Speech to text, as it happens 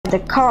the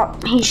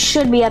cop, he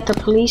should be at the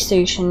police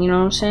station, you know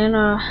what I'm saying?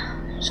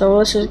 So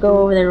let's just go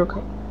over there real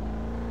quick.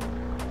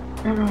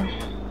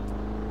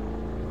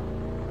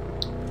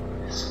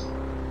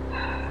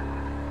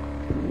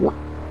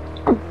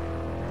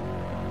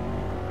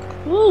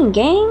 Dang,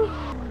 gang.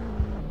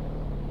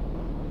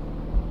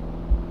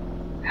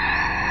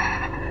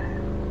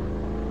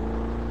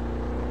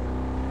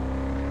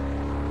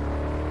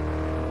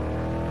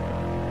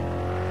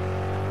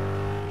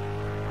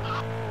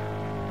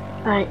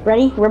 Alright,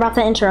 ready? We're about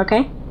to enter,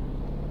 okay?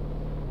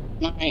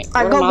 Alright,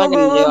 go. Come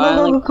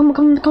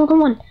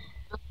on.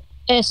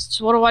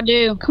 What do I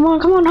do? Come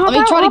on, hop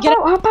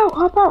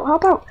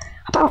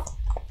out.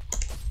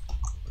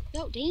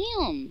 Oh,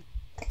 damn.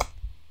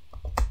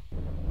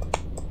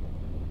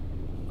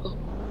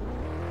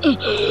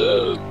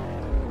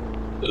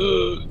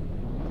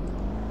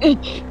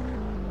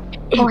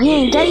 Oh, he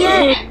ain't dead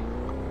yet?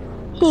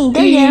 Huh?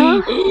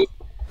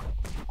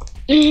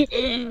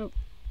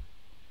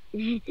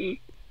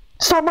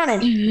 Stop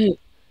running.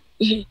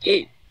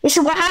 This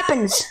is what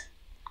happens.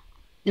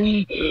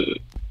 You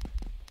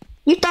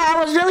thought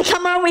I was really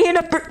coming over here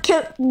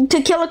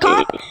to kill a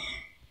cop?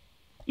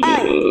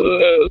 Alright.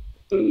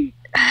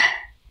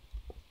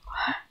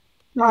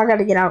 No, I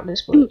gotta get out of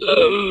this one.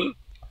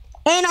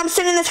 And I'm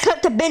sending this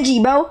clip to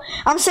Benji, bro.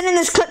 I'm sending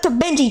this clip to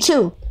Benji,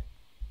 too.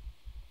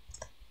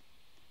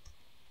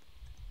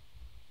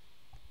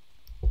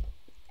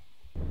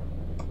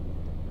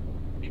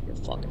 You're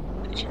fucking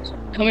bitches.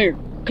 Come here.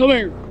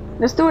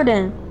 Let's do it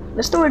then.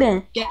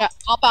 Yeah,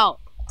 hop out.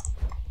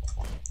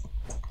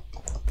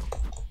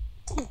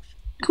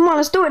 Come on,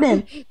 let's do it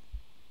then.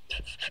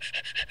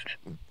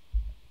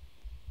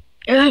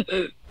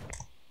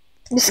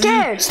 You're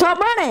scared. Stop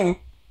running.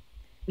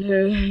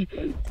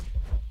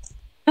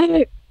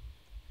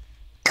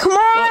 Come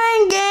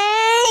on,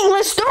 gang.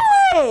 Let's do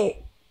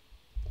it.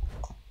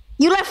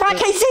 You left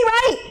 5KC,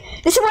 right?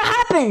 This is what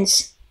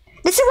happens.